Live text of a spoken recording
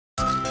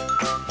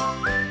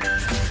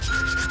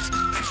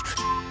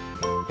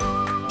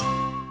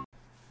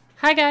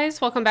Hi guys,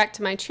 welcome back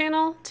to my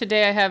channel.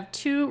 Today I have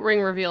two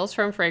ring reveals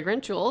from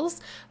Fragrant Jewels.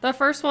 The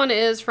first one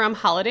is from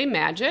Holiday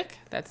Magic.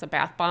 That's a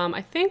bath bomb.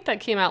 I think that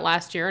came out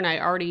last year and I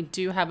already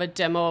do have a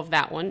demo of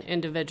that one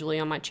individually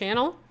on my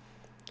channel.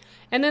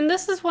 And then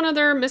this is one of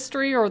their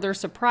mystery or their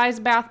surprise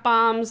bath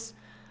bombs.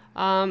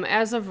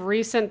 As of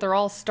recent, they're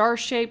all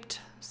star-shaped.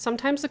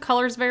 Sometimes the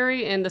colors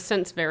vary and the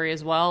scents vary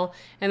as well.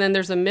 And then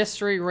there's a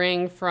mystery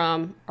ring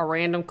from a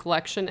random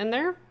collection in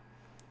there.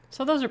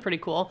 So those are pretty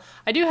cool.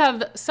 I do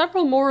have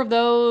several more of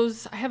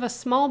those. I have a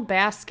small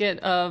basket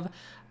of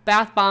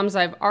bath bombs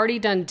I've already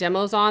done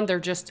demos on. They're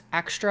just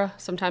extra.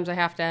 Sometimes I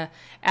have to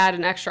add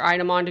an extra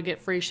item on to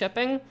get free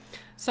shipping.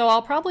 So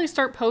I'll probably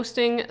start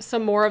posting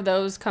some more of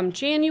those come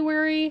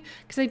January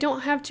because I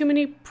don't have too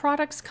many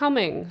products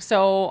coming.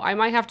 So I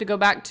might have to go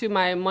back to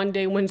my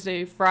Monday,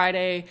 Wednesday,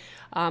 Friday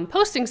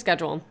posting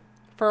schedule.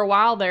 For a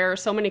while there,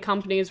 so many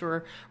companies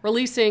were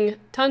releasing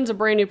tons of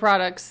brand new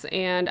products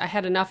and I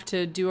had enough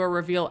to do a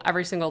reveal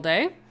every single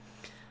day.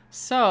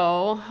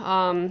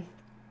 So,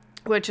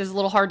 which is a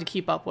little hard to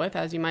keep up with,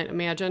 as you might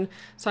imagine.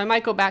 So I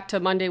might go back to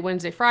Monday,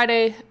 Wednesday,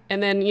 Friday,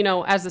 and then, you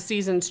know, as the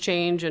seasons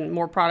change and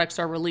more products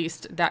are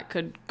released, that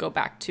could go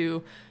back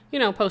to, you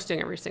know,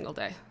 posting every single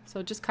day.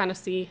 So just kind of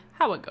see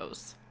how it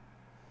goes.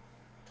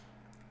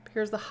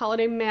 Here's the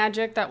Holiday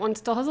Magic. That one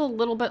still has a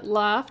little bit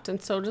left, and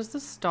so does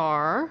the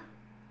Star.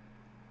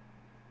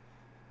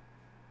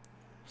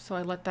 So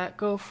I let that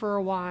go for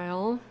a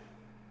while.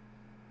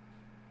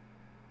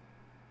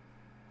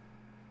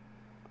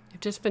 I've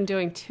just been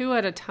doing 2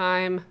 at a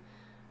time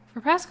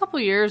for the past couple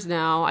years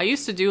now. I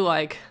used to do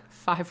like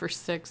 5 or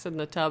 6 in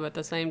the tub at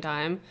the same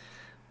time,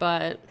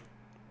 but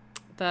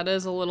that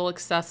is a little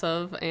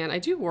excessive and I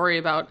do worry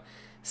about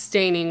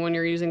staining when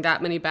you're using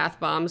that many bath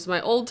bombs.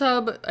 My old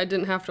tub, I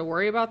didn't have to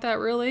worry about that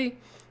really.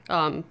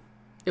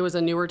 It was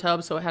a newer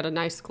tub, so it had a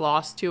nice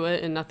gloss to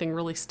it and nothing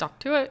really stuck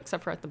to it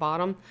except for at the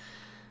bottom.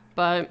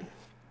 But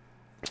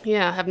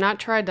yeah, I have not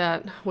tried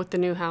that with the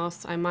new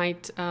house. I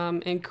might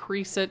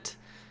increase it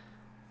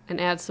and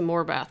add some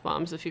more bath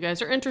bombs if you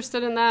guys are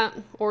interested in that,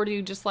 or do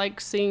you just like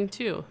seeing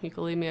 2? You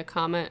can leave me a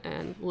comment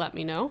and let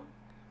me know.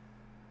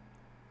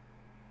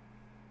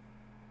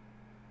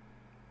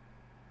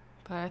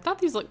 But I thought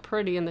these looked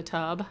pretty in the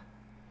tub.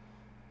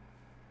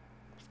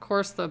 Of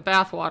course, the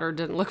bath water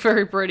didn't look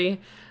very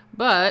pretty,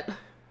 but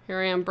here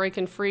I am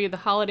breaking free the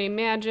Holiday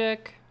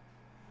Magic.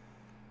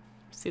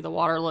 See, the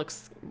water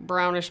looks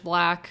brownish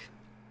black.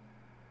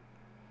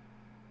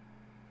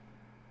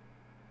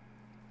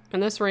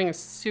 And this ring is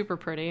super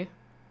pretty.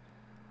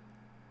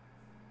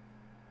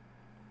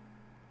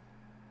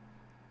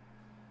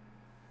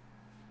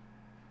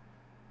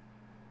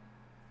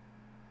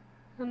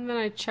 And then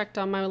I checked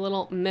on my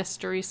little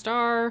mystery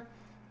star,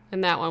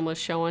 and that one was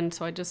showing,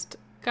 so I just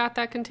got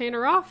that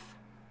container off.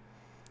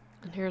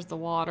 And here's the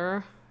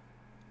water.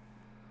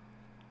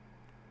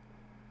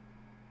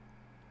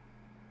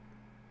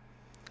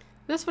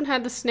 This one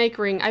had the snake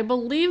ring. I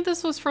believe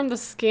this was from the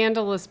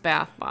Scandalous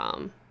Bath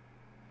Bomb.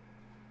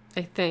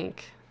 I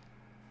think.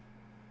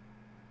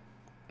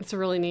 It's a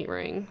really neat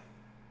ring.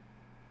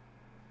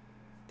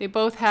 They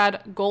both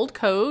had gold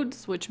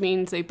codes, which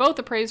means they both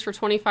appraised for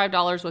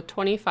 $25 with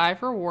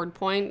 25 reward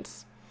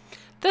points.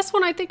 This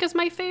one I think is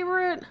my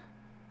favorite.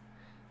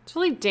 It's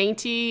really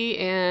dainty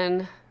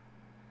and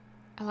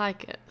I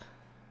like it.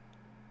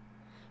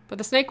 But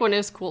the snake one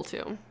is cool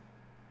too.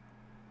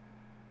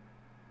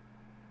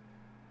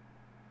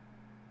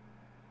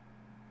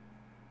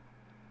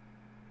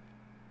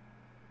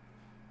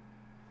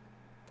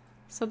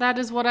 So that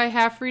is what I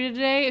have for you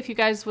today. If you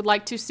guys would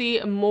like to see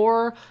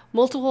more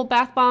multiple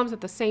bath bombs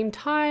at the same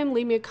time,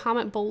 leave me a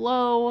comment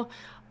below.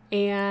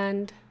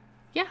 And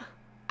yeah,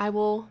 I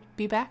will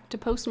be back to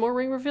post more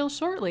ring reveals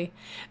shortly.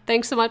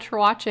 Thanks so much for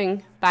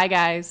watching. Bye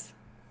guys.